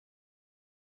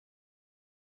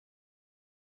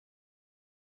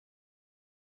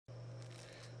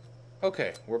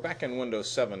Okay, we're back in Windows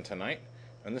 7 tonight,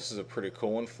 and this is a pretty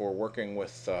cool one for working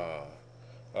with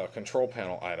control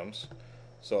panel items.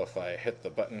 So if I hit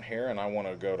the button here and I want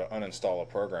to go to uninstall a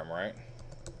program, right?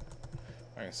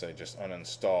 I can say just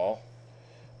uninstall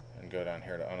and go down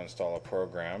here to uninstall a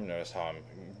program. Notice how I'm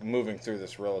moving through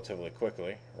this relatively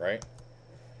quickly, right?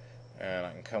 And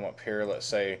I can come up here, let's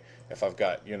say if I've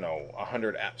got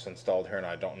 100 apps installed here and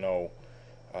I don't know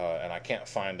and I can't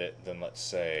find it, then let's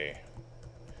say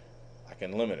I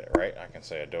can limit it, right? I can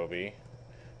say Adobe,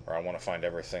 or I want to find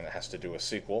everything that has to do with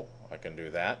SQL. I can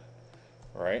do that,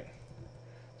 right?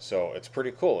 So it's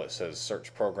pretty cool. It says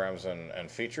search programs and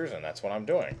features, and that's what I'm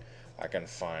doing. I can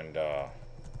find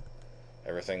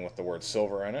everything with the word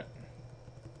silver in it.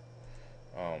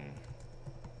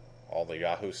 All the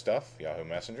Yahoo stuff, Yahoo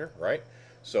Messenger, right?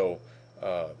 So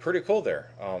pretty cool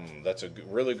there. That's a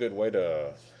really good way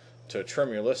to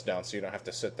trim your list down so you don't have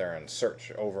to sit there and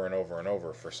search over and over and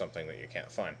over for something that you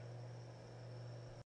can't find.